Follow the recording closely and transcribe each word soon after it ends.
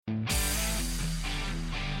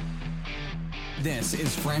This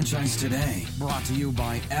is Franchise Today, brought to you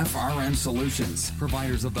by FRM Solutions,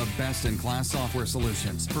 providers of the best-in-class software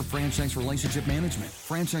solutions for franchise relationship management.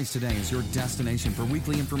 Franchise Today is your destination for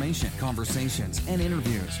weekly information, conversations, and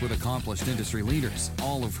interviews with accomplished industry leaders,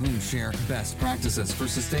 all of whom share best practices for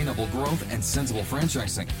sustainable growth and sensible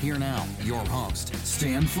franchising. Here now, your host,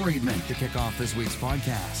 Stan Friedman, to kick off this week's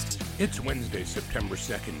podcast. It's Wednesday, September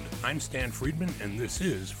 2nd. I'm Stan Friedman, and this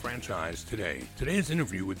is Franchise Today. Today's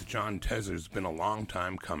interview with John Teza has been a long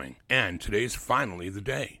time coming, and today's finally the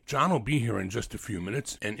day. John will be here in just a few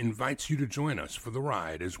minutes and invites you to join us for the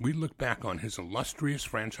ride as we look back on his illustrious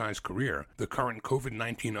franchise career, the current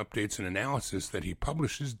COVID-19 updates and analysis that he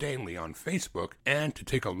publishes daily on Facebook, and to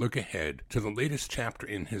take a look ahead to the latest chapter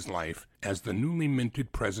in his life as the newly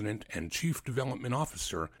minted president and chief development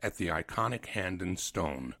officer at the iconic Hand &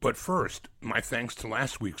 Stone. But first, my thanks to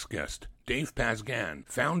last week's guest, Dave Pasgan,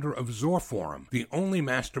 founder of Zorforum, the only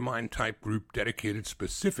mastermind-type group dedicated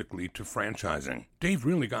specifically to franchising. Dave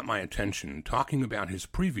really got my attention talking about his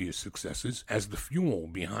previous successes as the fuel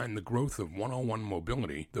behind the growth of 101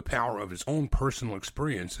 Mobility, the power of his own personal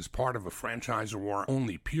experience as part of a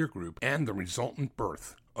franchisor-only peer group, and the resultant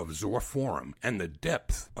birth of Zorforum and the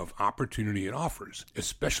depth of opportunity it offers,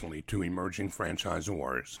 especially to emerging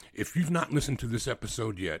franchisors. If you've not listened to this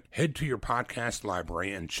episode yet, head to your podcast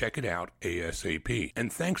library and check it out ASAP.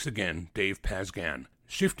 And thanks again, Dave Pasgan.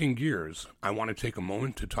 Shifting gears, I want to take a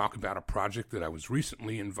moment to talk about a project that I was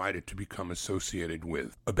recently invited to become associated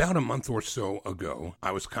with. About a month or so ago,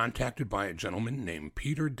 I was contacted by a gentleman named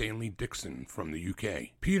Peter Daly-Dixon from the UK.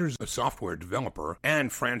 Peter's a software developer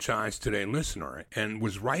and Franchise Today listener and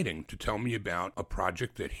was writing to tell me about a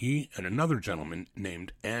project that he and another gentleman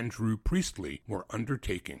named Andrew Priestley were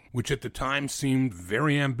undertaking, which at the time seemed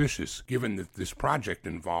very ambitious given that this project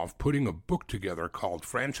involved putting a book together called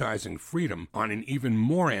Franchising Freedom on an even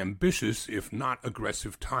more ambitious, if not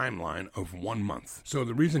aggressive, timeline of 1 month. So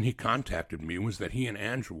the reason he contacted me was that he and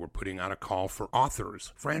Andrew were putting out a call for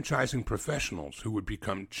authors, franchising professionals who would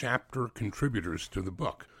become chapter contributors to the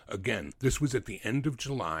book. Again, this was at the end of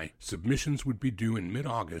July, submissions would be due in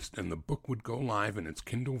mid-August, and the book would go live in its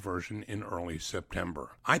Kindle version in early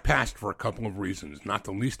September. I passed for a couple of reasons, not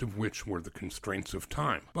the least of which were the constraints of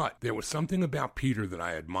time. But there was something about Peter that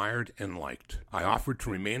I admired and liked. I offered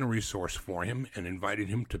to remain a resource for him and invited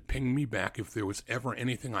him to ping me back if there was ever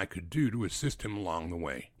anything I could do to assist him along the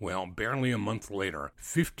way. Well, barely a month later,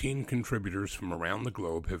 15 contributors from around the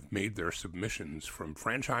globe have made their submissions, from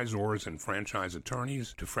franchisors and franchise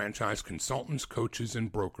attorneys to franchise consultants, coaches,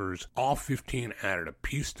 and brokers. All 15 added a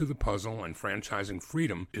piece to the puzzle, and Franchising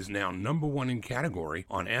Freedom is now #1 in category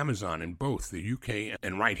on Amazon in both the UK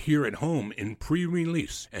and right here at home in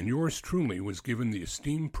pre-release, and yours truly was given the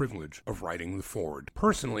esteemed privilege of writing the foreword.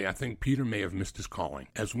 Personally, I think Peter may have missed his calling.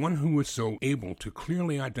 As one who was so able to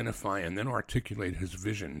clearly identify and then articulate his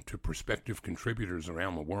vision to prospective contributors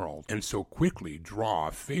around the world, and so quickly draw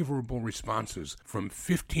favorable responses from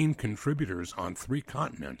 15 contributors on 3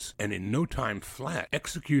 continents, and in no time flat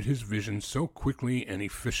execute his vision so quickly and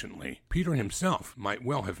efficiently, Peter himself might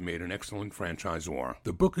well have made an excellent franchisor.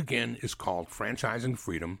 The book again is called Franchising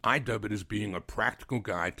Freedom. I dub it as being a practical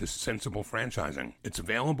guide to sensible franchising. It's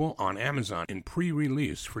available on Amazon in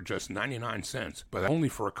pre-release for just 99 cents, but only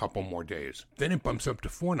for a couple more days. Then it bumps up to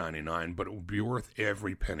 $4.99, but it will be worth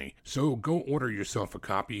every penny. So go order yourself a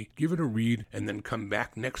copy, give it a read, and then come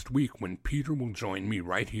back next week when Peter will join me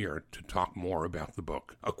right here to talk more about the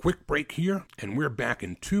book. A quick break here, and we're back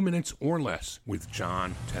in 2 minutes or less with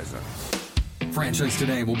John Teza. Franchise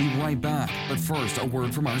Today will be right back, but first, a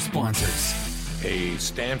word from our sponsors. Hey,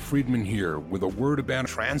 Stan Friedman here with a word about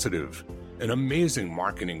Transitive, an amazing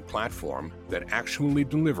marketing platform that actually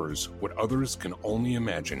delivers what others can only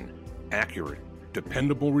imagine: accurate,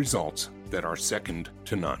 dependable results that are second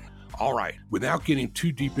to none. All right, without getting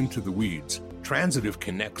too deep into the weeds, Transitive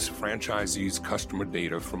connects franchisees' customer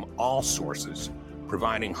data from all sources,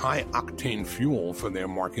 providing high-octane fuel for their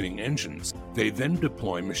marketing engines. They then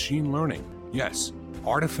deploy machine learning, yes,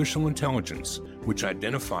 artificial intelligence, which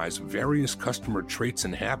identifies various customer traits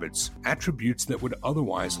and habits, attributes that would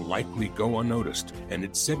otherwise likely go unnoticed, and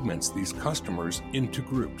it segments these customers into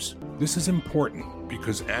groups. This is important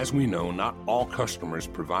because, as we know, not all customers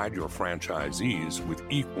provide your franchisees with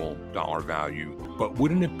equal dollar value. But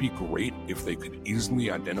wouldn't it be great if they could easily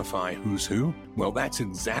identify who's who? Well, that's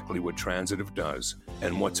exactly what Transitive does.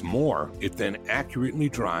 And what's more, it then accurately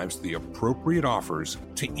drives the appropriate offers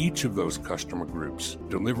to each of those customer groups,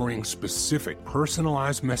 delivering specific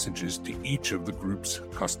personalized messages to each of the group's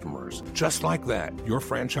customers. Just like that, your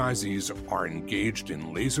franchisees are engaged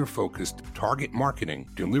in laser-focused target marketing,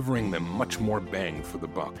 delivering them much more bang bang for the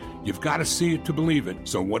buck. You've got to see it to believe it,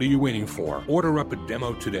 so what are you waiting for? Order up a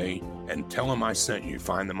demo today and tell them I sent you.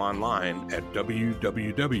 Find them online at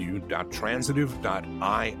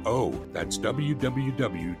www.transitive.io. That's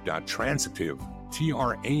www.transitive,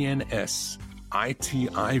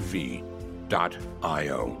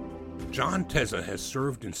 transitiv.io. John Teza has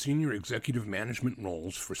served in senior executive management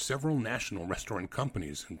roles for several national restaurant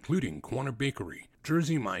companies, including Corner Bakery,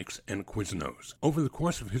 Jersey Mike's, and Quiznos. Over the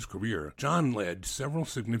course of his career, John led several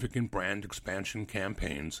significant brand expansion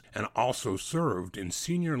campaigns and also served in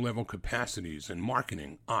senior-level capacities in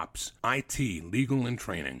marketing, ops, IT, legal, and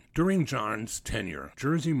training. During John's tenure,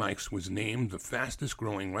 Jersey Mike's was named the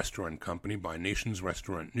fastest-growing restaurant company by Nation's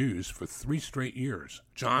Restaurant News for 3 straight years.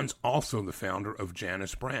 John's also the founder of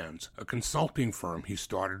Janus Brands, a consulting firm he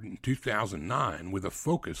started in 2009 with a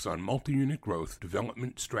focus on multi-unit growth,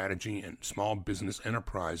 development strategy, and small business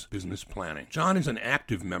enterprise business planning. John is an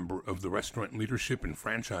active member of the restaurant leadership and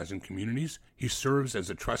franchising communities. He serves as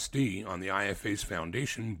a trustee on the IFA's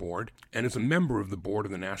foundation board and is a member of the board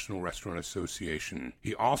of the National Restaurant Association.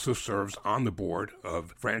 He also serves on the board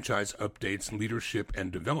of Franchise Update's Leadership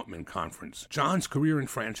and Development Conference. John's career in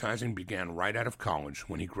franchising began right out of college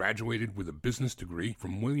when he graduated with a business degree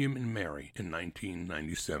from William and Mary in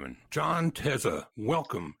 1997. John Teza,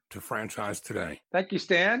 welcome to Franchise Today. Thank you,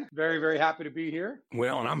 Stan. Very, very happy to be here.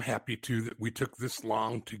 Well, and I'm happy too that we took this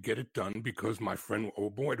long to get it done because, my friend, oh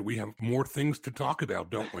boy, do we have more things to talk about,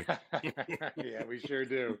 don't we? Yeah, we sure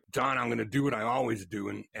do. John, I'm going to do what I always do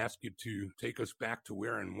and ask you to take us back to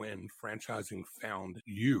where and when franchising found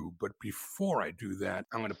you. But before I do that,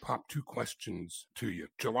 I'm going to pop 2 questions to you.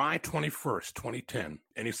 July 21st, 2010.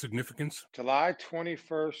 Any significance? July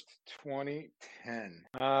 21st, 2010.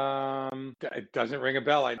 It doesn't ring a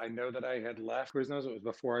bell. I know that I had left Quiznos. It was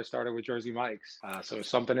before I started with Jersey Mike's. So it was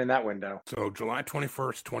something in that window. So July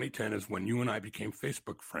 21st, 2010 is when you and I became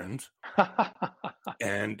Facebook friends.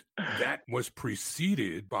 And that was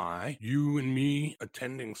preceded by you and me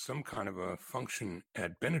attending some kind of a function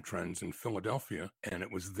at Benetrends in Philadelphia. And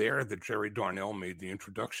it was there that Jerry Darnell made the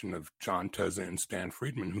introduction of John Teza and Stan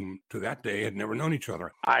Friedman, whom to that day had never known each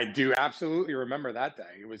other. I do absolutely remember that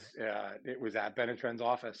day. It was at Benetrend's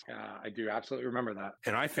office. I do absolutely remember that.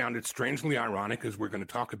 And I found it strangely ironic, as we're going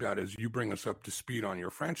to talk about as you bring us up to speed on your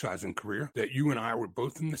franchising career, that you and I were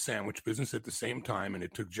both in the sandwich business at the same time, and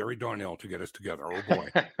it took Jerry Darnell to get us together. Oh, boy.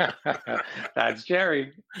 That's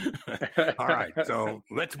Jerry. All right. So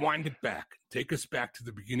let's wind it back. Take us back to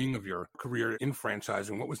the beginning of your career in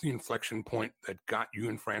franchising. What was the inflection point that got you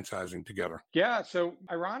in franchising together? Yeah. So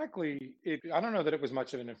ironically, I don't know that it was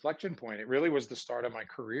much of an inflection point. It really was the start of my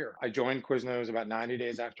career. I joined Quiznos about 90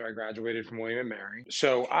 days after I graduated from William & Mary.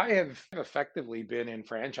 So I have effectively been in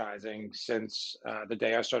franchising since the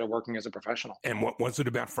day I started working as a professional. And what was it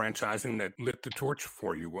about franchising that lit the torch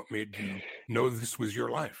for you? What made you know this was your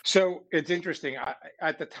life? So it's interesting.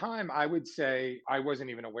 At the time, I would say I wasn't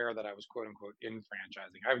even aware that I was, quote unquote, in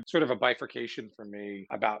franchising. I was sort of a bifurcation for me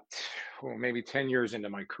about maybe 10 years into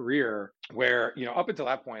my career where, up until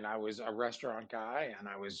that point, I was a restaurant guy and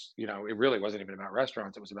I was, it really wasn't even about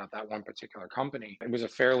restaurants. It was about that one particular company. It was a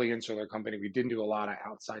fairly insular company. We didn't do a lot of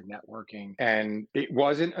outside networking. And it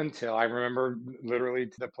wasn't until I remember literally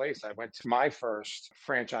to the place I went to my first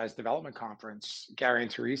franchise development conference, Gary and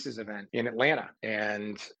Teresa's event in Atlanta.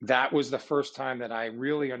 And that was the first time that I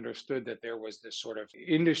really understood that there was this sort of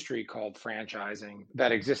industry called franchising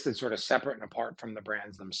that existed sort of separate and apart from the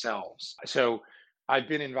brands themselves. So I've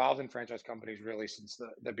been involved in franchise companies really since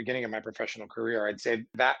the beginning of my professional career. I'd say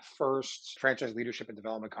that first franchise leadership and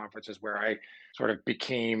development conference is where I sort of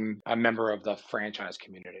became a member of the franchise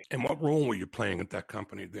community. And what role were you playing at that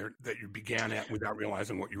company there that you began at without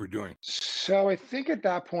realizing what you were doing? So I think at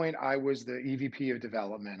that point, I was the EVP of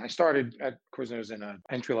development. I started at Quiznos in an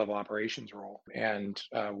entry-level operations role and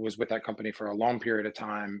was with that company for a long period of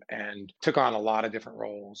time and took on a lot of different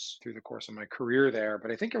roles through the course of my career there.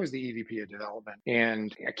 But I think I was the EVP of development.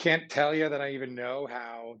 And I can't tell you that I even know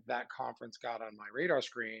how that conference got on my radar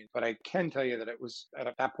screen, but I can tell you that it was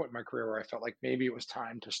at that point in my career where I felt like maybe it was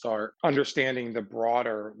time to start understanding the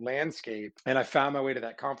broader landscape. And I found my way to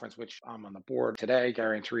that conference, which I'm on the board today.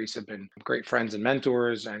 Gary and Teresa have been great friends and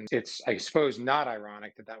mentors. And it's, I suppose, not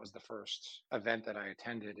ironic that that was the first event that I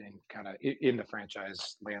attended in the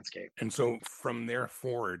franchise landscape. And so from there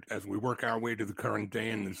forward, as we work our way to the current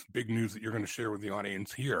day and this big news that you're going to share with the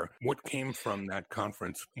audience here, what came from that that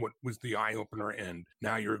conference? What was the eye-opener? And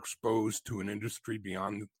now you're exposed to an industry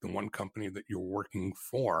beyond the one company that you're working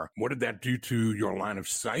for. What did that do to your line of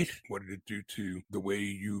sight? What did it do to the way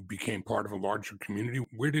you became part of a larger community?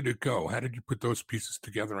 Where did it go? How did you put those pieces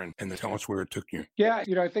together, and then tell us where it took you? Yeah,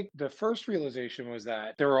 I think the first realization was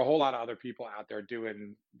that there were a whole lot of other people out there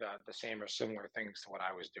doing the same or similar things to what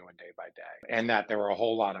I was doing day by day. And that there were a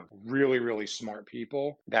whole lot of really, really smart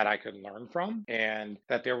people that I could learn from. And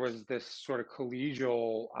that there was this sort of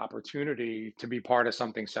collegial opportunity to be part of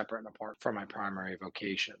something separate and apart from my primary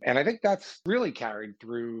vocation. And I think that's really carried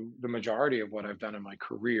through the majority of what I've done in my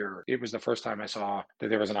career. It was the first time I saw that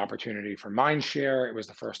there was an opportunity for mind share. It was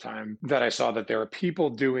the first time that I saw that there were people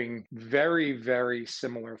doing very, very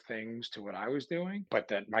similar things to what I was doing, but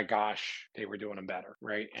that, my gosh, they were doing them better,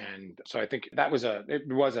 right? And so I think it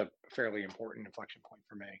was a fairly important inflection point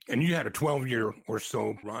for me. And you had a 12-year or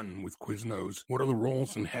so run with Quiznos. What are the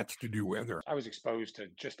roles and hats did you wear there? I was exposed to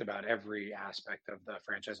just about every aspect of the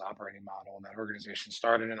franchise operating model. That organization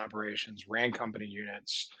started in operations, ran company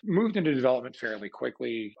units, moved into development fairly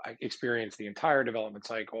quickly. I experienced the entire development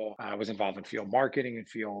cycle. I was involved in field marketing and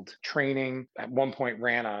field training. At one point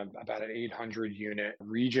ran about an 800 unit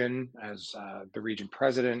region as the region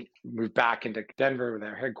president. Moved back into Denver with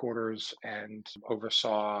our headquarters and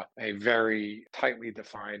oversaw a very tightly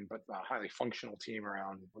defined but highly functional team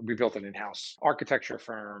around. We built an in-house architecture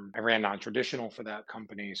firm. I ran non-traditional for that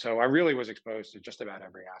company. So I really was exposed to just about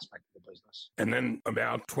every aspect of the business. And then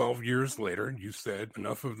about 12 years later, you said,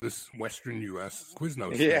 enough of this Western U.S.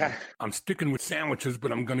 Quiznos Yeah. thing. I'm sticking with sandwiches,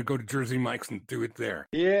 but I'm going to go to Jersey Mike's and do it there.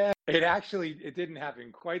 Yeah. It didn't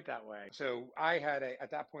happen quite that way. So I had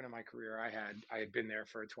at that point in my career, I had been there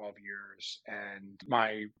for 12 years, and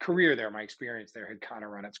my career there, my experience there had kind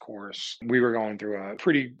of run its course. We were going through a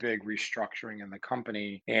pretty big restructuring in the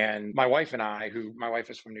company, and my wife and I, my wife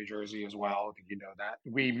is from New Jersey as well, I think you know that,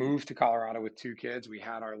 we moved to Colorado with 2 kids. We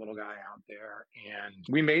had our little guy out there, and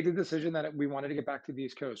we made the decision that we wanted to get back to the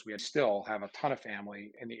East Coast. We still have a ton of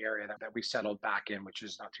family in the area that we settled back in, which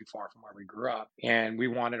is not too far from where we grew up. And we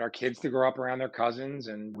wanted our kids to grow up around their cousins,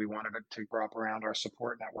 and we wanted it to grow up around our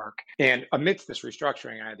support network. And amidst this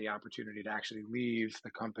restructuring, I had the opportunity to actually leave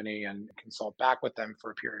the company and consult back with them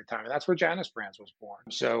for a period of time. And that's where Janus Brands was born.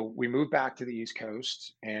 So we moved back to the East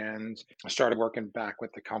Coast and started working back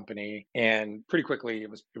with the company. And pretty quickly, it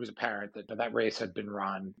was apparent that race had been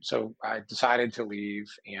run. So I decided to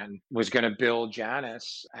leave and was going to build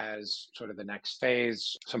Janus as sort of the next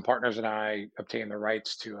phase. Some partners and I obtained the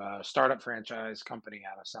rights to a startup franchise company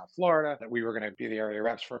out of South Florida, that we were going to be the area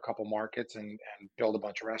reps for a couple markets and build a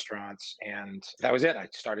bunch of restaurants. And that was it. I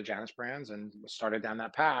started Janus Brands and started down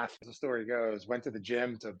that path. As the story goes, went to the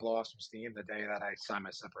gym to blow off some steam the day that I signed my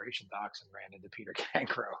separation docs and ran into Peter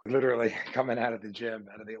Cancro, literally coming out of the gym,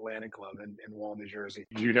 out of the Atlantic Club in Wall, New Jersey.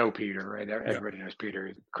 You know Peter, right? Everybody knows Peter.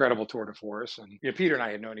 He's an incredible tour de force. And Peter and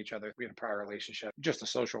I had known each other. We had a prior relationship, just a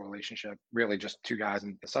social relationship, really just 2 guys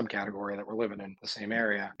in the subcategory that were living in the same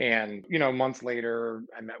area. And, months later,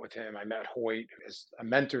 I met with him. I met Hoyt, who is a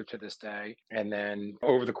mentor to this day. And then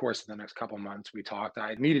over the course of the next couple of months, we talked.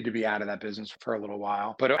 I needed to be out of that business for a little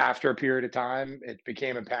while. But after a period of time, it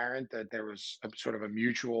became apparent that there was a sort of a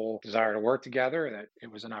mutual desire to work together, that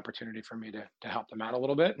it was an opportunity for me to help them out a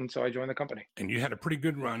little bit. And so I joined the company. And you had a pretty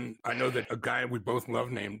good run. I know that a guy we both love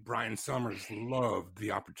named Brian Summers loved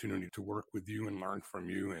the opportunity to work with you and learn from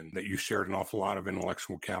you, and that you shared an awful lot of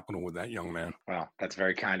intellectual capital with that young man. Well, that's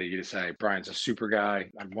very kind of you to say. Brian's a super guy.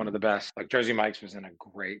 I'm one of the best. Like, Jersey Mike's was in a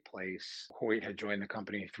great place. Hoyt had joined the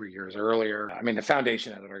company 3 years earlier. I mean, the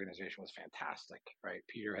foundation of that organization was fantastic, right?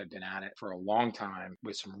 Peter had been at it for a long time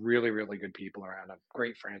with some really, really good people around him,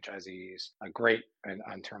 great franchisees, a great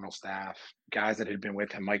internal staff, guys that had been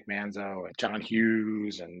with him, Mike Manzo, John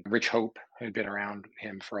Hughes, and Rich Hope had been around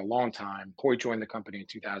him for a long time. Hoyt joined the company in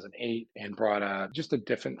 2008 and brought just a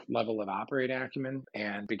different level of operating acumen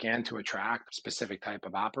and began to attract a specific type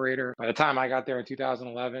of operator. By the time I got there in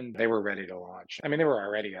 2011, they were ready to launch. I mean, they were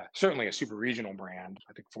already certainly a super regional brand.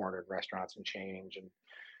 I think 400 restaurants and change, and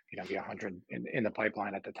be 100 in the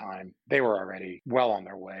pipeline at the time. They were already well on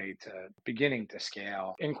their way to beginning to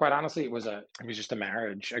scale. And quite honestly, it was just a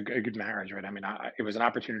marriage, a good marriage, right? I mean, it was an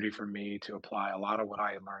opportunity for me to apply a lot of what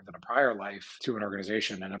I had learned in a prior life to an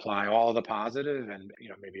organization and apply all the positive and,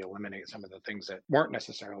 maybe eliminate some of the things that weren't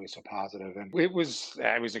necessarily so positive. And it was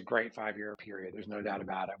a great 5-year period. There's no doubt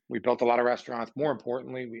about it. We built a lot of restaurants. More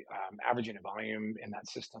importantly, we average unit volume in that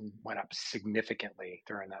system went up significantly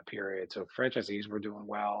during that period. So franchisees were doing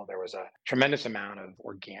well. There was a tremendous amount of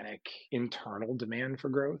organic internal demand for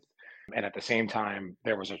growth. And at the same time,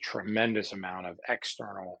 there was a tremendous amount of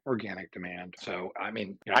external organic demand. So, I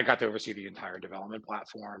mean, I got to oversee the entire development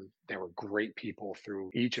platform. There were great people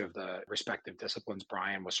through each of the respective disciplines.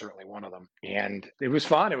 Brian was certainly one of them. And it was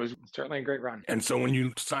fun. It was certainly a great run. And so when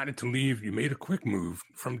you decided to leave, you made a quick move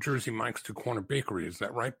from Jersey Mike's to Corner Bakery. Is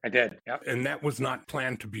that right? I did. Yep. And that was not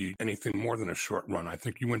planned to be anything more than a short run. I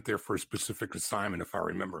think you went there for a specific assignment, if I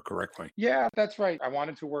remember correctly. Yeah, that's right. I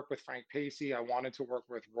wanted to work with Frank Pacey. I wanted to work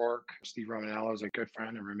with Rourke. Steve Romanello is a good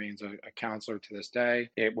friend and remains a counselor to this day.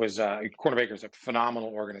 It was Corner Bakery is a phenomenal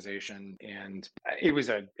organization, and it was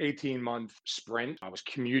an 18-month sprint. I was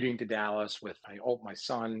commuting to Dallas with my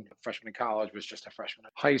son, freshman in college, was just a freshman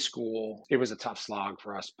in high school. It was a tough slog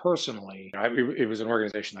for us personally. It was an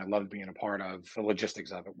organization I loved being a part of. The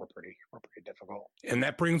logistics of it were pretty difficult. And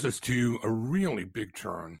that brings us to a really big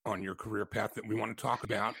turn on your career path that we want to talk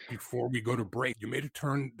about before we go to break. You made a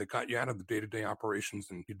turn that got you out of the day-to-day operations,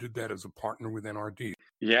 and you did that as a partner with NRD.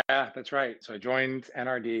 Yeah, that's right. So I joined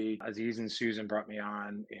NRD. Aziz and Susan brought me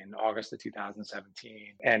on in August of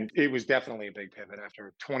 2017. And it was definitely a big pivot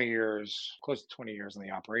after 20 years, close to 20 years on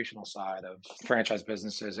the operational side of franchise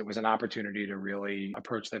businesses. It was an opportunity to really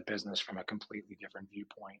approach that business from a completely different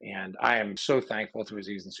viewpoint. And I am so thankful to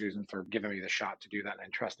Aziz and Susan for giving me the shot to do that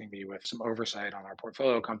and trusting me with some oversight on our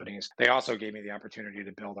portfolio companies. They also gave me the opportunity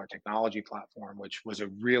to build our technology platform, which was a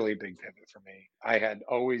really big pivot for me. I had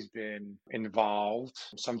always been involved,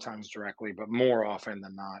 sometimes directly, but more often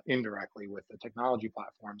than not indirectly, with the technology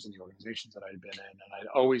platforms and the organizations that I'd been in. And I'd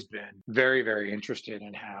always been very, very interested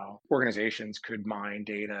in how organizations could mine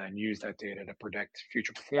data and use that data to predict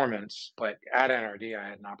future performance. But at NRD, I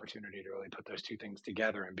had an opportunity to really put those two things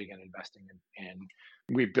together and begin investing in.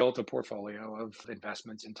 We built a portfolio of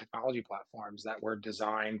investments in technology platforms that were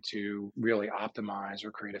designed to really optimize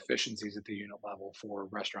or create efficiencies at the unit level for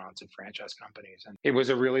restaurants and franchise companies. And it was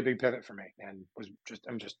a really big pivot for me, and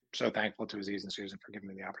I'm just so thankful to Aziz and Susan for giving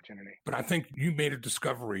me the opportunity. But I think you made a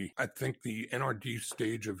discovery. I think the NRD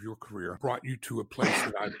stage of your career brought you to a place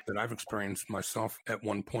that I've experienced myself at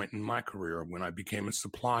one point in my career when I became a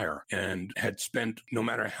supplier and had spent no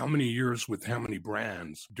matter how many years with how many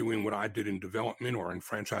brands doing what I did in development or in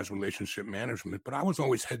franchise relationship management, but I was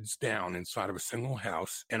always heads down inside of a single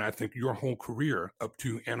house. And I think your whole career up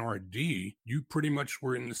to NRD, you pretty much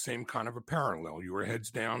were in the same kind of a parallel. You were heads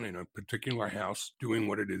down in a particular house doing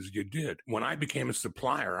what it is you did. When I became a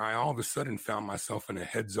supplier, I all of a sudden found myself in a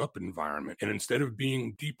heads up environment. And instead of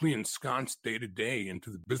being deeply ensconced day to day into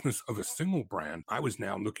the business of a single brand, I was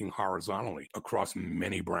now looking horizontally across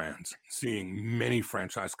many brands, seeing many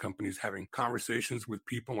franchise companies, having conversations with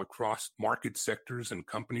people across market sectors and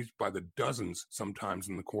companies by the dozens, sometimes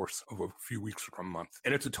in the course of a few weeks or a month.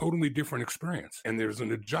 And it's a totally different experience. And there's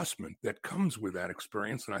an adjustment that comes with that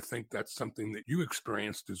experience. And I think that's something that you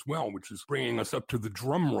experienced as well, which is bringing us up to the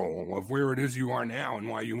drum roll of where it is you are now and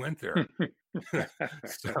why you went there.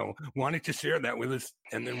 So why don't you share that with us?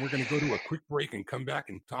 And then we're going to go to a quick break and come back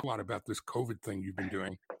and talk a lot about this COVID thing you've been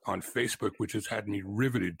doing on Facebook, which has had me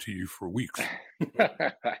riveted to you for weeks.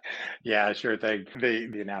 Yeah, sure thing.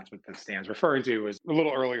 The announcement that Stan's referring to was a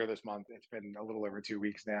little earlier this month. It's been a little over 2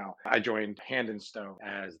 weeks now. I joined Hand and Stone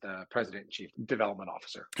as the President and Chief Development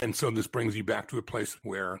Officer. And so this brings you back to a place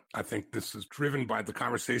where I think this is driven by the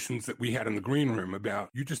conversations that we had in the green room about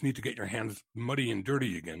you just need to get your hands muddy and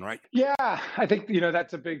dirty again, right? Yeah, I think,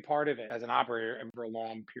 that's a big part of it. As an operator, and for a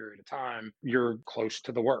long period of time, you're close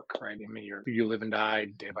to the work, right? I mean, you live and die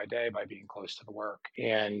day by day by being close to the work.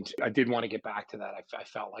 And I did want to get back to that. I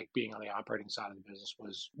felt like being on the operating side of the business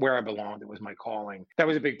was where I belonged. It was my calling. That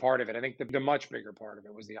was a big part of it. I think the much bigger part of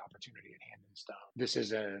it was the opportunity at Hand and Stone.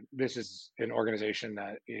 This is an organization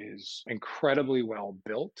that is incredibly well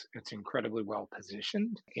built. It's incredibly well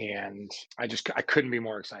positioned. And I couldn't be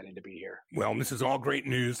more excited to be here. Well, this is all great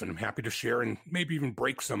news, and I'm happy to share and maybe even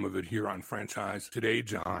break some of it here on Franchise Today,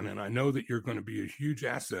 John. And I know that you're going to be a huge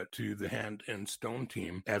asset to the Hand and Stone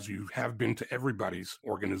team, as you have been to everybody's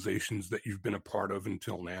organizations that you've been a part of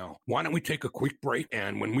until now. Why don't we take a quick break?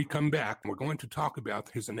 And when we come back, we're going to talk about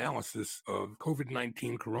his analysis of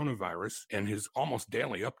COVID-19 coronavirus and his almost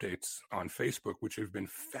daily updates on Facebook, which have been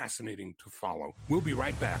fascinating to follow. We'll be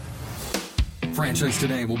right back. Franchise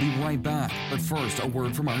Today will be right back, but first, a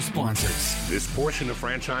word from our sponsors. This portion of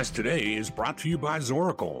Franchise Today is brought to you by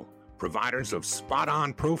Zoracle, providers of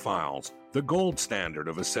spot-on profiles, the gold standard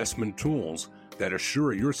of assessment tools that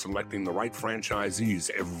assure you're selecting the right franchisees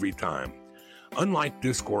every time. Unlike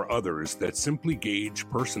DISC or others that simply gauge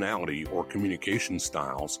personality or communication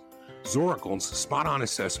styles, Zoracle's spot-on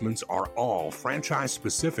assessments are all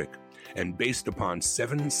franchise-specific and based upon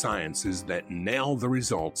 7 sciences that nail the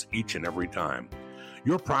results each and every time.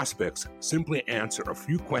 Your prospects simply answer a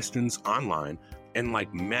few questions online, and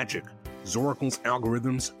like magic, Zoracle's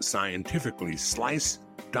algorithms scientifically slice,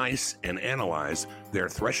 dice, and analyze their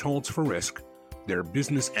thresholds for risk, their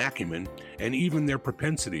business acumen, and even their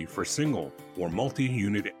propensity for single or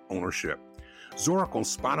multi-unit ownership. Zoracle's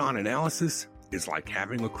spot-on analysis is like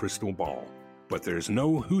having a crystal ball. But there's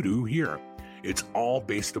no hoodoo here. It's all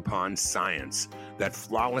based upon science that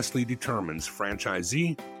flawlessly determines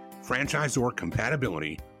franchisee, franchisor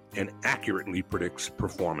compatibility, and accurately predicts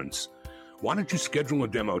performance. Why don't you schedule a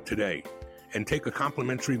demo today and take a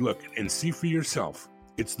complimentary look and see for yourself?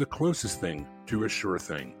 It's the closest thing to a sure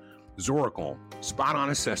thing. Zoracle,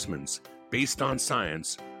 spot-on assessments based on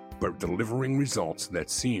science, but delivering results that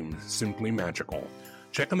seem simply magical.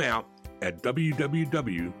 Check them out at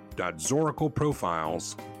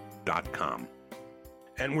www.zoracleprofiles.com.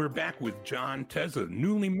 And we're back with John Teza,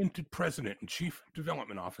 newly minted president and chief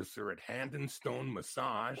development officer at Hand and Stone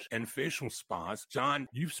Massage and Facial Spas. John,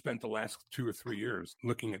 you've spent the last 2 or 3 years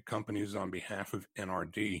looking at companies on behalf of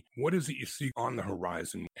NRD. What is it you see on the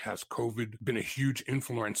horizon? Has COVID been a huge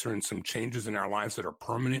influencer in some changes in our lives that are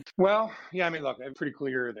permanent? Well, yeah, I mean, look, it's pretty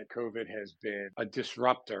clear that COVID has been a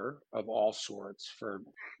disruptor of all sorts for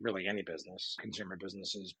really any business, consumer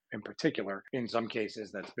businesses in particular. In some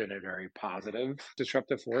cases, that's been a very positive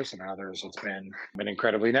disruptive force, and others it's been an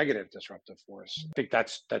incredibly negative disruptive force. I think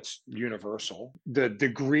that's universal. The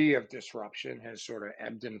degree of disruption has sort of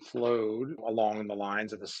ebbed and flowed along the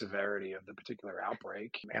lines of the severity of the particular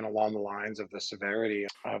outbreak and along the lines of the severity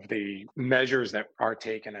of the measures that are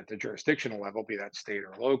taken at the jurisdictional level, be that state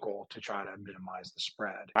or local, to try to minimize the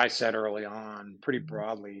spread. I said early on pretty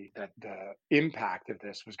broadly that the impact of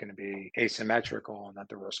this was going to be asymmetrical and that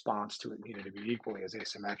the response to it needed to be equally as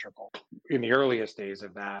asymmetrical. In the earliest days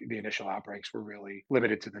of that, the initial outbreaks were really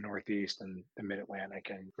limited to the Northeast and the Mid-Atlantic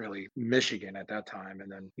and really Michigan at that time.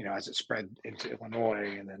 And then, as it spread into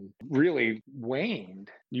Illinois and then really waned,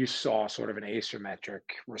 you saw sort of an asymmetric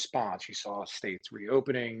response. You saw states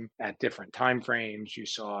reopening at different timeframes. You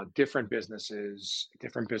saw different businesses,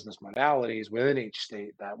 different business modalities within each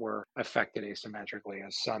state that were affected asymmetrically,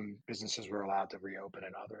 as some businesses were allowed to reopen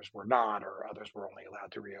and others were not, or others were only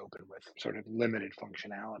allowed to reopen with sort of limited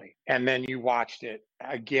functionality. And then you watched it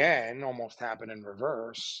again almost happen in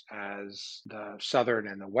reverse as the southern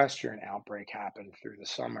and the western outbreak happened through the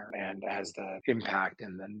summer and as the impact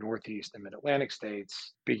in the Northeast and Mid-Atlantic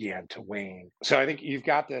states began to wane. So I think you've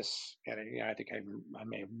got this, and I think I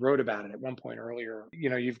may have wrote about it at one point earlier,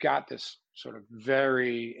 you've got this sort of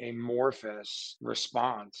very amorphous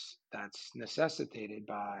response that's necessitated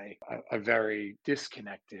by a very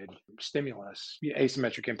disconnected stimulus.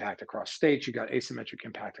 Asymmetric impact across states, you got asymmetric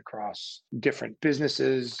impact across different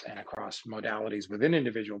businesses and across modalities within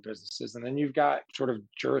individual businesses. And then you've got sort of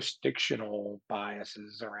jurisdictional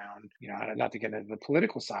biases around, not to get into the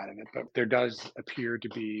political side of it, but there does appear to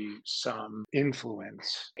be some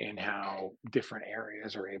influence in how different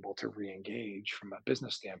areas are able to re-engage from a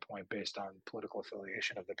business standpoint based on political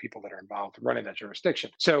affiliation of the people that are involved running that jurisdiction.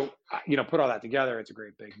 So, put all that together, it's a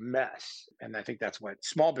great big mess. And I think that's what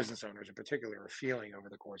small business owners in particular are feeling over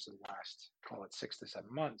the course of the last, call it 6 to 7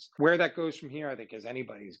 months. Where that goes from here, I think, is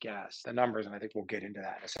anybody's guess. The numbers, and I think we'll get into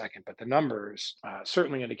that in a second, but the numbers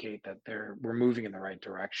certainly indicate that we're moving in the right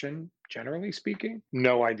direction. Generally speaking,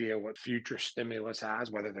 no idea what future stimulus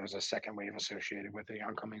has, whether there's a second wave associated with the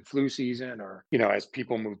oncoming flu season or, as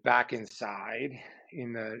people move back inside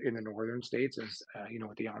in the northern states, as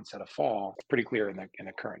with the onset of fall. It's pretty clear in the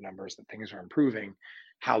current numbers that things are improving.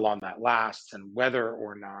 How long that lasts and whether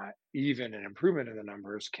or not even an improvement in the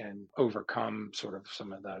numbers can overcome sort of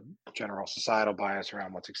some of the general societal bias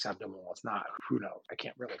around what's acceptable and what's not. Who knows? I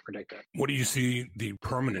can't really predict it. What do you see the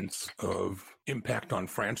permanence of impact on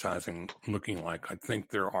franchising looking like? I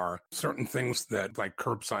think there are certain things that, like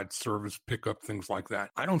curbside service pickup, things like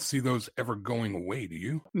that. I don't see those ever going away. Do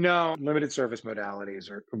you? No, limited service modalities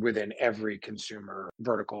are within every consumer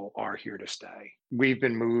vertical are here to stay. We've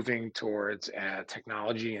been moving towards a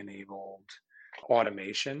technology-enabled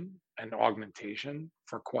automation and augmentation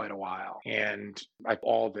for quite a while. And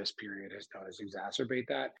all this period has done is exacerbate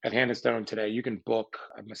that. At Hand and Stone today, you can book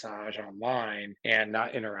a massage online and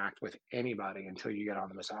not interact with anybody until you get on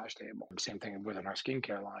the massage table. Same thing within our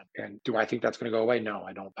skincare line. And do I think that's going to go away? No,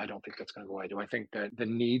 I don't think that's going to go away. Do I think that the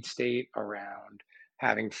need state around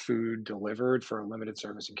having food delivered for a limited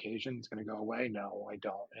service occasion is going to go away? No, I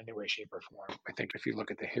don't in any way, shape, or form. I think if you look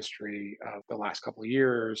at the history of the last couple of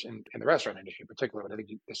years in the restaurant industry in particular, but I think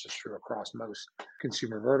this is true across most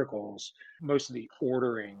consumer verticals, most of the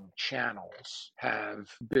ordering channels have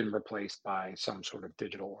been replaced by some sort of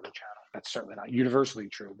digital order channel. That's certainly not universally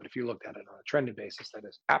true, but if you looked at it on a trending basis, that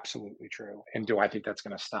is absolutely true. And do I think that's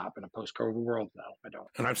going to stop in a post-COVID world? No, I don't.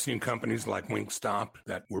 And I've seen companies like Wingstop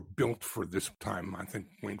that were built for this time. I think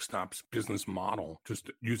Wingstop's business model, just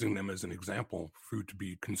using them as an example, food to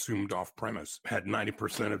be consumed off premise, had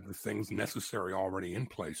 90% of the things necessary already in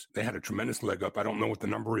place. They had a tremendous leg up. I don't know what the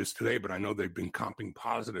number is today, but I know they've been comping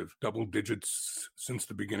positive double digits since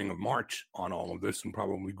the beginning of March on all of this and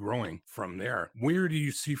probably growing from there. Where do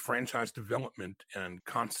you see franchise development and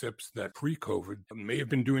concepts that pre-COVID may have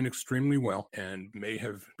been doing extremely well and may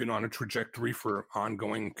have been on a trajectory for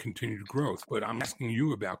ongoing continued growth? But I'm asking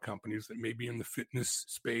you about companies that may be in the fitness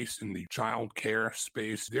space, in the child care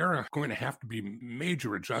space. There are going to have to be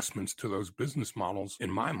major adjustments to those business models in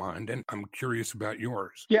my mind, and I'm curious about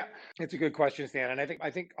yours. Yeah, it's a good question, Stan. And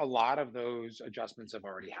I think a lot of those adjustments have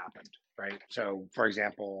already happened, right? So, for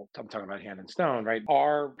example, I'm talking about Hand and Stone, right?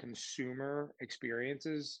 Our consumer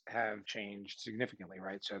experiences have changed significantly,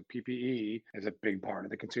 right? So PPE is a big part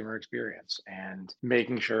of the consumer experience, and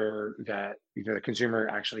making sure that the consumer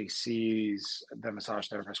actually sees the massage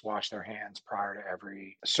therapist wash their hands prior to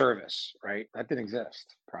every service, right? That didn't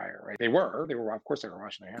exist prior, right? They were, of course, they were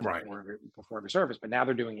washing their hands Right. before every service, but now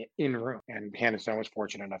they're doing it in room. And Hand and Stone was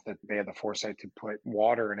fortunate enough that they had the foresight to put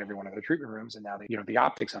water in every one of the treatment rooms, and now the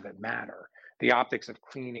optics of it matter. The optics of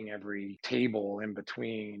cleaning every table in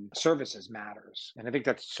between services matters. And I think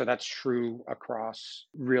that's true across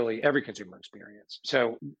really every consumer experience.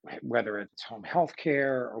 So whether it's home health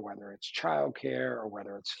care or whether it's child care or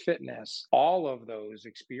whether it's fitness, all of those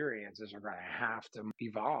experiences are going to have to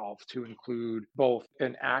evolve to include both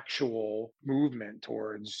an actual movement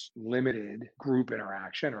towards limited group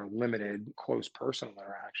interaction or limited close personal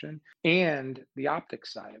interaction and the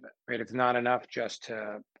optics side of it, right? It's not enough just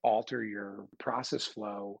to alter your process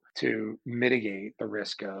flow to mitigate the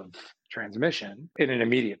risk of transmission in an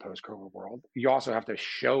immediate post-COVID world. You also have to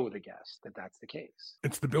show the guest that that's the case.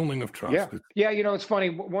 It's the building of trust. Yeah. It's funny.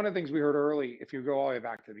 One of the things we heard early, if you go all the way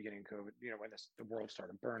back to the beginning of COVID, when the world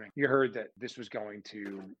started burning, you heard that this was going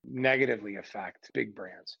to negatively affect big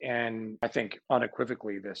brands. And I think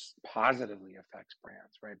unequivocally, this positively affects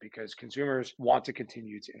brands, right? Because consumers want to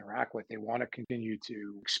continue to interact with, they want to continue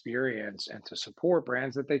to experience and to support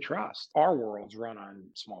brands that they trust. Our world's run on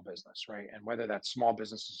small business, right? And whether that's small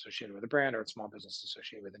business associated with a brand or it's small business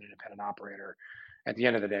associated with an independent operator, at the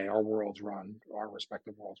end of the day, our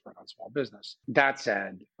respective worlds run on small business. That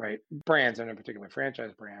said, right, brands, and in particular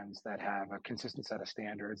franchise brands that have a consistent set of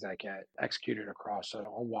standards that get executed across a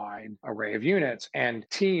wide array of units and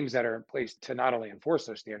teams that are in place to not only enforce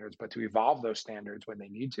those standards, but to evolve those standards when they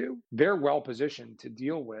need to, they're well positioned to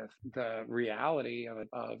deal with the reality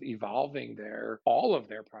of evolving all of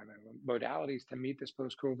their primary modalities to meet this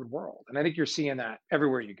post-COVID world. And I think you're seeing that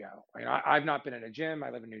everywhere you go. I've not been in a gym.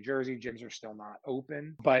 I live in New Jersey. Gyms are still not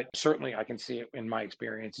open, but certainly I can see it in my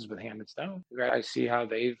experiences with Hand and Stone. Right? I see how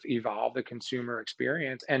they've evolved the consumer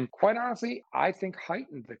experience, and quite honestly, I think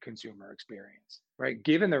heightened the consumer experience. Right?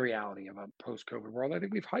 Given the reality of a post-COVID world, I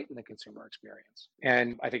think we've heightened the consumer experience.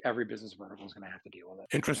 And I think every business vertical is going to have to deal with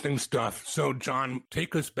it. Interesting stuff. So, John,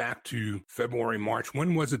 take us back to February, March.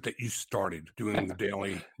 When was it that you started doing the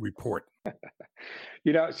daily report?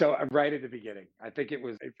 So right at the beginning, I think it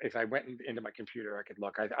was, if I went into my computer, I could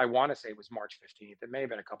look. I want to say it was March 15th. It may have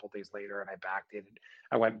been a couple of days later, and I backdated.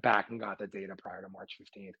 I went back and got the data prior to March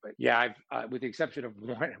 15th. But yeah, with the exception of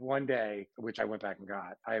one day, which I went back and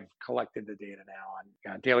got, I've collected the data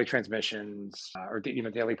now on daily transmissions or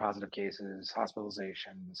daily positive cases,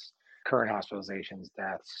 hospitalizations, current hospitalizations,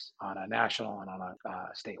 deaths on a national and on a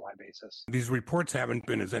statewide basis. These reports haven't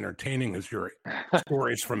been as entertaining as your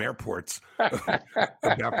stories from airports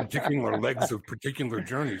about particular legs of particular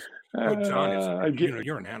journeys. But John,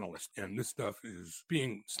 you're an analyst, and this stuff is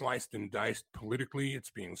being sliced and diced politically. It's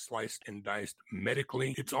being sliced and diced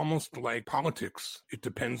medically. It's almost like politics. It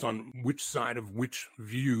depends on which side of which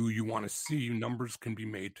view you want to see. Numbers can be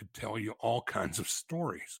made to tell you all kinds of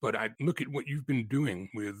stories. But I look at what you've been doing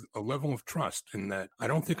with a level of trust in that I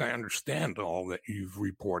don't think I understand all that you've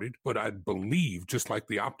reported, but I believe, just like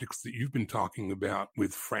the optics that you've been talking about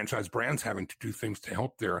with franchise brands having to do things to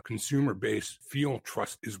help their consumer base feel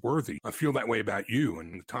trust is worthy. I feel that way about you,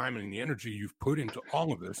 and the time and the energy you've put into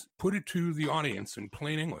all of this. Put it to the audience in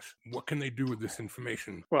plain English. What can they do with this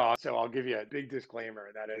information? Well, so I'll give you a big disclaimer.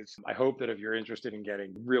 That is, I hope that if you're interested in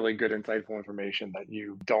getting really good, insightful information, that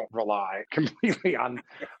you don't rely completely on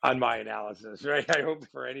my analysis, right? I hope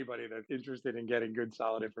for anybody that's interested in getting good,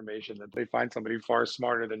 solid information, that they find somebody far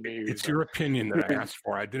smarter than me. It's your opinion that I asked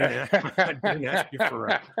for. I didn't ask you for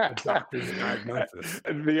a doctor's diagnosis.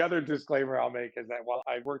 The other disclaimer I'll make is that while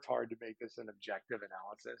I worked hard to make this an objective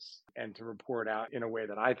analysis and to report out in a way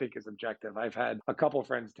that I think is objective. I've had a couple of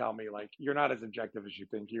friends tell me, like, you're not as objective as you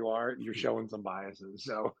think you are. You're showing some biases.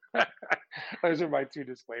 So those are my two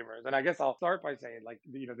disclaimers. And I guess I'll start by saying, like,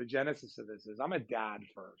 the genesis of this is I'm a dad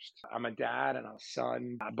first. I'm a dad and a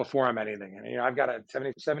son before I'm anything. And, I've got a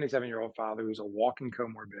 77-year-old father who's a walking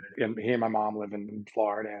comorbidity. And he and my mom live in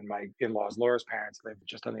Florida, and my in-laws, Laura's parents, live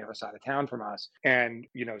just on the other side of town from us. And,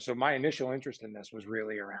 so my initial interest in this was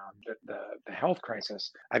really around the health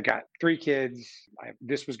crisis. I've got 3 kids.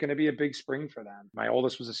 This was going to be a big spring for them. My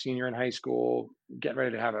oldest was a senior in high school, getting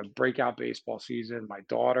ready to have a breakout baseball season. My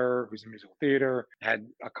daughter, who's in musical theater, had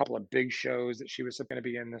a couple of big shows that she was going to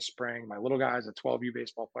be in this spring. My little guy is a 12U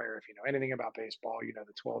baseball player. If you know anything about baseball,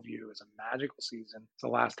 the 12U is a magical season. It's the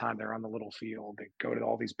last time they're on the little field. They go to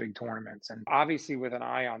all these big tournaments. And obviously with an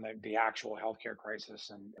eye on the actual healthcare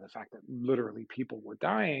crisis and the fact that literally people were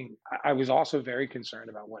dying, I was also very concerned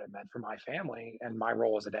about what it meant for my family and my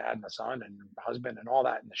role as a dad and a son and husband and all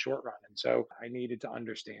that in the short run. And so I needed to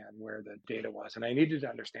understand where the data was. And I needed to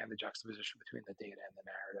understand the juxtaposition between the data and the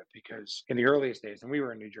narrative, because in the earliest days, and we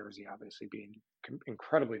were in New Jersey, obviously being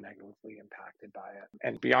incredibly negatively impacted by it.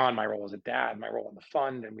 And beyond my role as a dad, my role in the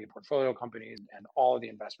fund and we portfolio companies and all of the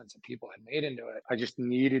investments that people had made into it, I just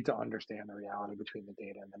needed to understand the reality between the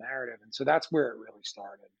data and the narrative. And so that's where it really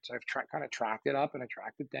started. So I've kind of tracked it up and I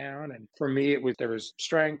tracked it down. And for me, there was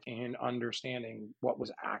strength in understanding what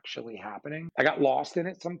was actually happening. I got lost in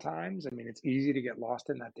it sometimes. I mean, it's easy to get lost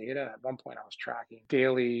in that data. At one point, I was tracking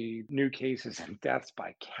daily new cases and deaths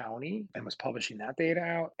by county and was publishing that data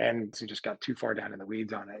out. And so just got too far down in the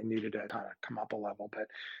weeds on it and needed to kind of come up a level. But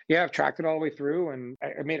yeah, I've tracked it all the way through. And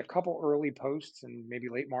I made a couple early posts in maybe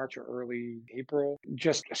late March or early April,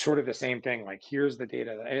 just sort of the same thing. Like, here's the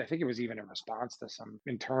data. I think it was even in response to some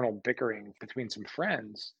internal bickering between some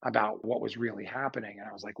friends about what was really happening. And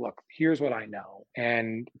I was like, look, here's what I know.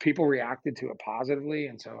 And people reacted to it positively.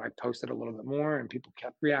 And so I posted a little bit more and people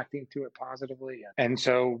kept reacting to it positively. And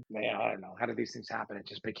so, I don't know, how did these things happen? It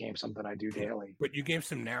just became something I do daily. But you gave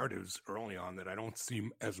some narratives early on that I don't see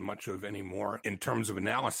as much of anymore in terms of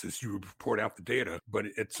analysis. You report out the data, but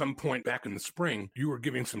at some point back in the spring, you were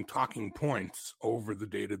giving some talking points over the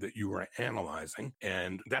data that you were analyzing.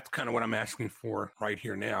 And that's kind of what I'm asking for right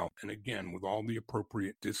here now. And again, with all the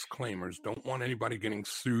appropriate disclaimers, don't want anybody getting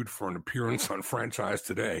sued for an appearance on Franchise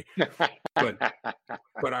Today.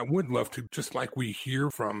 But I would love to, just like we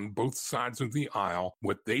hear from both sides of the aisle,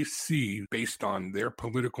 what they see based on their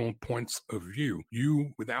political points of view.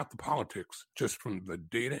 You, without the politics, just from the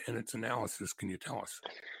data and its analysis, can you tell us?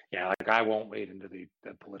 Yeah, like, I won't wade into the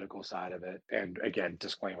political side of it. And again,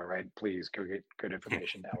 disclaimer, right? Please go get good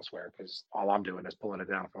information elsewhere, because all I'm doing is pulling it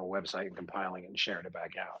down from a website and compiling it and sharing it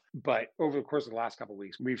back out. But over the course of the last couple of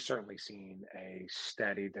weeks, we've certainly seen a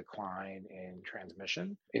steady decline in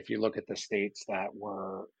transmission. If you look at the states that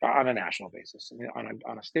were on a national basis, I mean,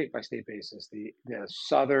 on a state by state basis, the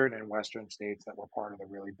southern and western states that were part of the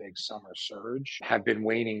really big summer surge have been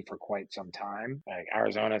waning for quite some time. Like,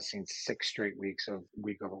 Arizona's seen 6 straight weeks of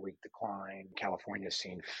week-over-week decline. California's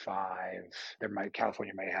seen 5.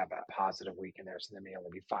 California may have a positive week in there, so there may only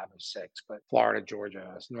be 5 or 6. But Florida,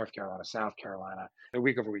 Georgia, North Carolina, South Carolina, the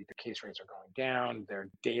week over week, the case rates are going down. Their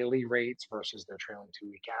daily rates versus their trailing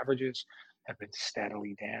 2-week averages have been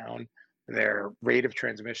steadily down. Their rate of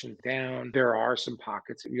transmission down. There are some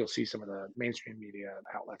pockets. You'll see some of the mainstream media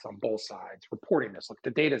outlets on both sides reporting this. Look,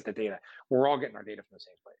 the data is the data. We're all getting our data from the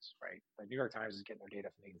same place, right? The New York Times is getting their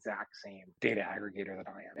data from the exact same data aggregator that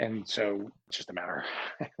I am. And so it's just a matter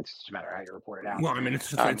how you report it out. Well, I mean,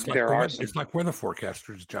 it's like weather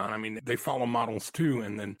forecasters, John. I mean, they follow models too,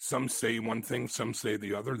 and then some say one thing, some say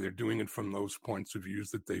the other. They're doing it from those points of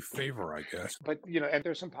views that they favor, I guess. But and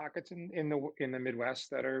there's some pockets in the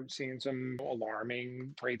Midwest that are seeing some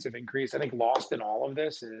alarming rates of increase. I think lost in all of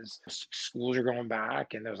this is schools are going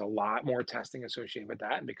back, and there's a lot more testing associated with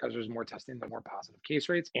that. And because there's more testing, the more positive case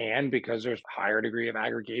rates, and because there's higher degree of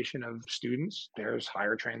aggregation of students, there's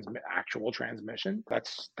higher actual transmission.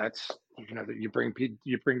 That's you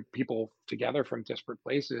bring people together from disparate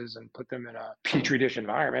places and put them in a petri dish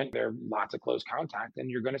environment. There are lots of close contact, and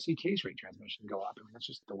you're going to see case rate transmission go up. I mean, that's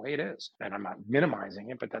just the way it is. And I'm not minimizing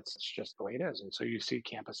it, but that's just the way it is. And so you see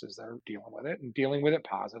campuses that are dealing with it and dealing with it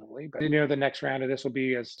positively. But the next round of this will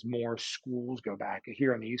be as more schools go back.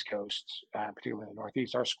 Here on the East Coast, particularly in the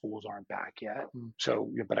Northeast, our schools aren't back yet.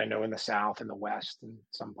 So, but I know in the South and the West and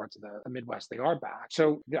some parts of the Midwest, they are back.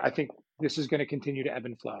 So I think this is going to continue to ebb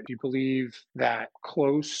and flow. If you believe believe that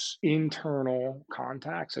close internal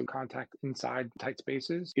contact, so contact inside tight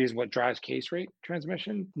spaces, is what drives case rate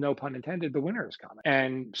transmission. No pun intended, the winter is coming.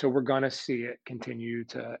 And so we're going to see it continue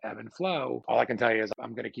to ebb and flow. All I can tell you is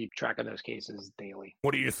I'm going to keep track of those cases daily.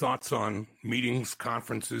 What are your thoughts on meetings,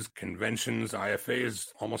 conferences, conventions? IFA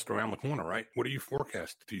is almost around the corner, right? What do you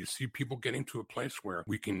forecast? Do you see people getting to a place where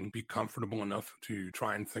we can be comfortable enough to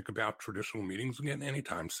try and think about traditional meetings again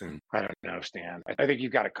anytime soon? I don't know, Stan. I think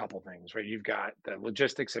you've got a couple things, right? You've got the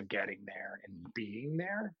logistics of getting there and being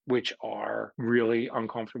there, which are really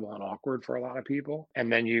uncomfortable and awkward for a lot of people.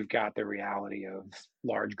 And then you've got the reality of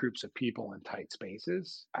large groups of people in tight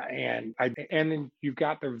spaces. And then you've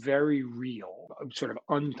got the very real, sort of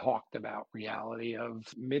untalked about reality of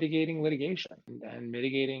mitigating litigation and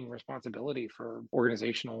mitigating responsibility for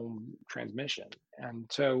organizational transmission. And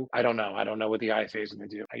so I don't know. I don't know what the IFA is going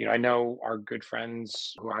to do. I know our good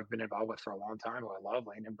friends who I've been involved with for a long time, who I love,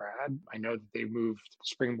 Lane and Brad. I know that they moved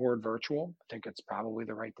Springboard virtual. I think it's probably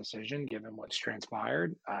the right decision given what's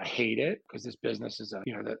transpired. I hate it because this business is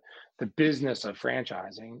the business of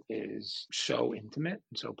franchising is so intimate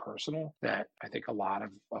and so personal that I think a lot of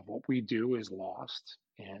what we do is lost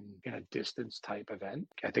in a distance type event.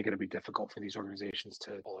 I think it'll be difficult for these organizations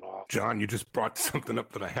to pull it off. John, you just brought something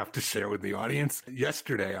up that I have to share with the audience.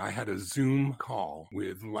 Yesterday, I had a Zoom call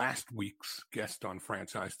with last week's guest on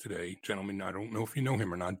Franchise Today. Gentlemen, I don't know if you know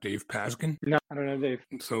him or not, Dave Paskin. No, I don't know Dave.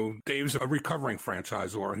 So Dave's a recovering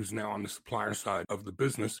franchisor who's now on the supplier side of the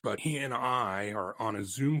business, but he and I are on a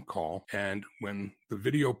Zoom call. And when the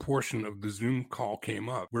video portion of the Zoom call came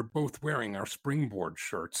up, we're both wearing our Springboard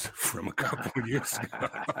shirts from a couple of years ago.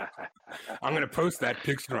 I'm going to post that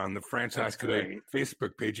picture on the Franchise Today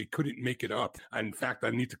Facebook page. He couldn't make it up. In fact, I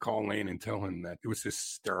need to call Lane and tell him that it was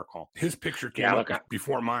hysterical. His picture came up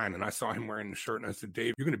before mine, and I saw him wearing the shirt, and I said,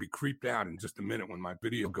 Dave, you're going to be creeped out in just a minute when my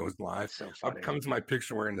video goes live. So up comes my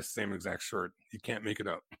picture wearing the same exact shirt. You can't make it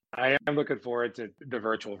up. I am looking forward to the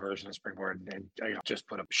virtual version of Springboard, and I just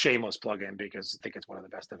put a shameless plug in because I think it's one of the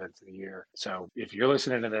best events of the year. So if you're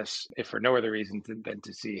listening to this, if for no other reason than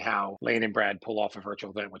to see how Lane and Brad pull off a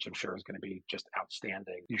virtual event, which I'm sure is going to be just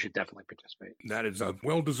outstanding, you should definitely participate. That is a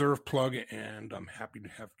well-deserved plug, and I'm happy to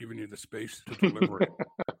have given you the space to deliver it.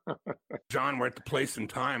 John, we're at the place and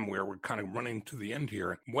time where we're kind of running to the end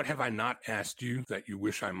here. What have I not asked you that you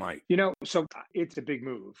wish I might? So it's a big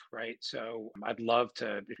move, right? So I'd love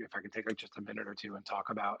to, if I could take just a minute or two and talk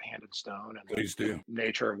about Hand and Stone and Please do. the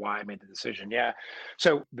nature of why I made the decision. Yeah.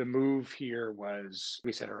 So the move here was,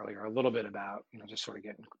 we said earlier, a little bit about, just sort of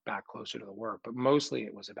getting back closer to the work, but mostly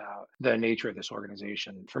it was about the nature of this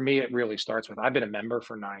organization. For me, it really starts with, I've been a member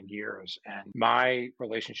for 9 years, and my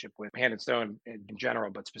relationship with Hand and Stone in general,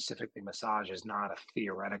 but specifically massage, is not a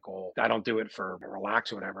theoretical, I don't do it for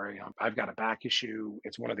relax or whatever. I've got a back issue.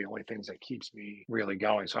 It's one of the only things that keeps me really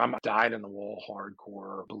going. So I'm a dyed-in-the-wool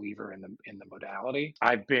hardcore believer in the modality.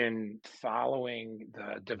 I've been following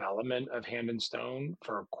the development of Hand and Stone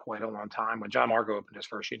for quite a long time. When John Marco opened his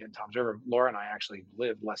first unit in Tom's River, Laura and I actually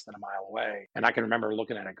lived less than a mile away. And I can remember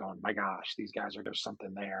looking at it going, my gosh, these guys there's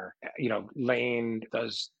something there. Lane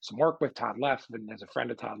does some work with Todd Leff and as a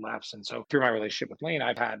friend of Todd Leff's. And so through my relationship with Lane,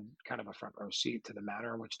 I've had kind of a front row seat to the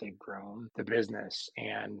manner in which they've grown the business.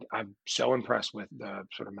 And I'm so impressed with the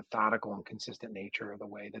sort of methodical and consistent nature of the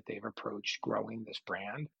way that they've approached growing this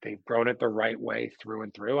brand. They've grown it the right way through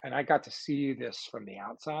and through. And I got to see this from the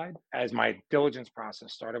outside. As my diligence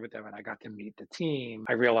process started with them and I got to meet the team,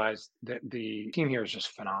 I realized that the team here is just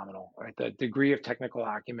phenomenal, right? The degree of technical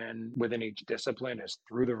acumen within each discipline is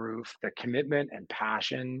through the roof. The commitment and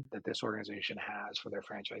passion that this organization has for their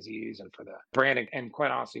franchisees and for the branding, and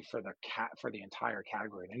quite honestly, for the entire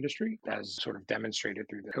category and industry, as sort of demonstrated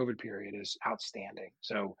through the COVID period, is outstanding.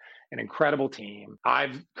 So an incredible team.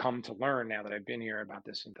 I've come to learn now that I've been here about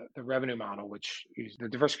this, the revenue model, which is the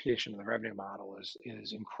diversification of the revenue model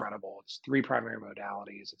is incredible. It's 3 primary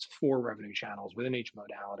modalities. It's 4 revenue channels within each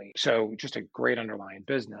modality. So just a great underlying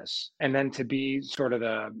business. And then to be sort of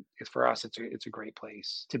for us, it's a great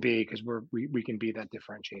place to be because we can be that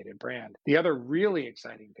differentiated brand. The other really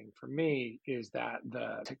exciting thing for me is that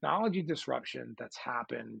the technology disruption that's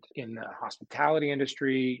happened in the hospitality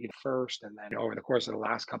industry first, and then over the course of the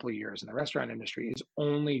last couple of years in the restaurant industry, is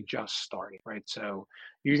only just starting, right? So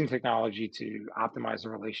using technology to optimize the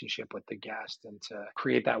relationship with the guest and to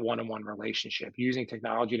create that one-on-one relationship, using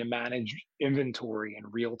technology to manage inventory in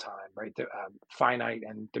real time, right? The, finite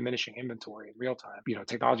and diminishing inventory in real time,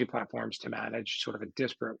 technology platforms to manage sort of a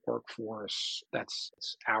disparate workforce that's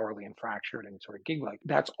hourly and fractured and sort of gig-like.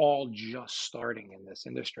 That's all just starting in this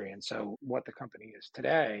industry. industry. And so what the company is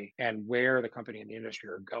today and where the company and the industry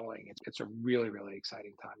are going, it's a really, really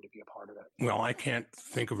exciting time to be a part of it. Well, I can't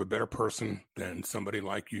think of a better person than somebody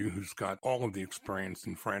like you who's got all of the experience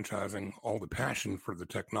in franchising, all the passion for the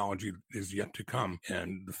technology that is yet to come,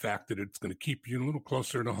 and the fact that it's going to keep you a little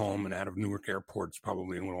closer to home and out of Newark Airport's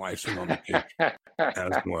probably a little icing on the cake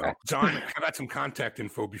as well. John, how about some contact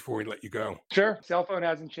info before we let you go? Sure. Cell phone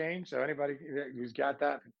hasn't changed. So anybody who's got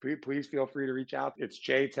that, please feel free to reach out. It's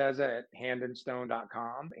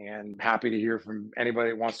jteza@handandstone.com, and happy to hear from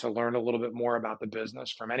anybody that wants to learn a little bit more about the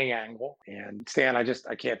business from any angle. And Stan, I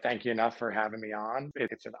can't thank you enough for having me on.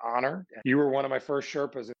 It's an honor. You were one of my first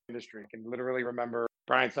Sherpas in the industry. I can literally remember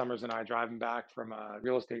Brian Summers and I driving back from a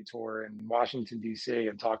real estate tour in Washington, D.C.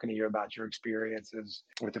 and talking to you about your experiences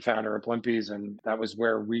with the founder of Blimpies. And that was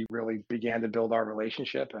where we really began to build our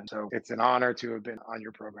relationship. And so it's an honor to have been on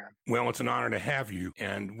your program. Well, it's an honor to have you,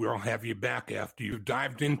 and we'll have you back after you've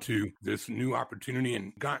dived into this new opportunity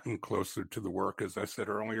and gotten closer to the work, as I said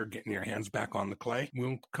earlier, getting your hands back on the clay.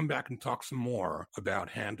 We'll come back and talk some more about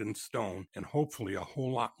Hand and Stone and hopefully a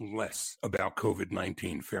whole lot less about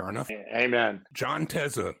COVID-19. Fair enough? Amen. John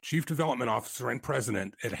Teza, Chief Development Officer and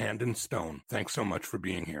President at Hand and Stone. Thanks so much for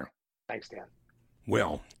being here. Thanks, Dan.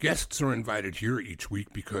 Well, guests are invited here each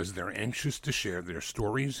week because they're anxious to share their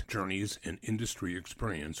stories, journeys, and industry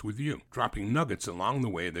experience with you, dropping nuggets along the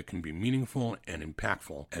way that can be meaningful and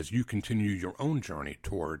impactful as you continue your own journey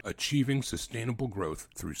toward achieving sustainable growth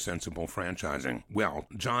through sensible franchising. Well,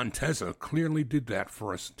 John Teza clearly did that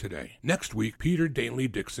for us today. Next week, Peter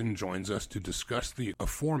Daly-Dixon joins us to discuss the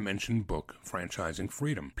aforementioned book, Franchising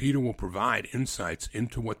Freedom. Peter will provide insights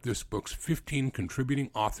into what this book's 15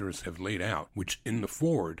 contributing authors have laid out, which in the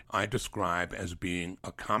foreword, I describe as being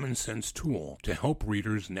a common sense tool to help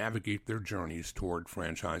readers navigate their journeys toward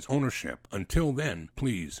franchise ownership. Until then,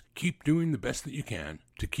 please keep doing the best that you can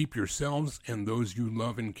to keep yourselves and those you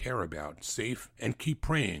love and care about safe, and keep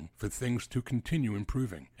praying for things to continue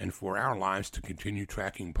improving and for our lives to continue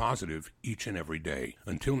tracking positive each and every day.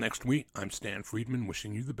 Until next week, I'm Stan Friedman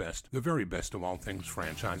wishing you the best, the very best of all things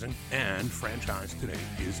franchising, and Franchise Today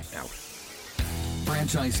is out.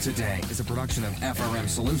 Franchise Today is a production of FRM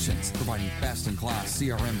Solutions, providing best-in-class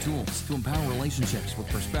CRM tools to empower relationships with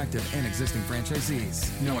prospective and existing franchisees.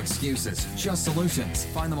 No excuses, just solutions.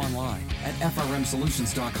 Find them online at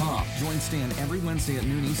frmsolutions.com. Join Stan every Wednesday at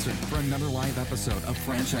noon Eastern for another live episode of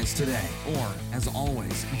Franchise Today. Or, as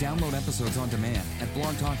always, download episodes on demand at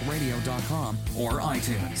blogtalkradio.com or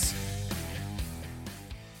iTunes.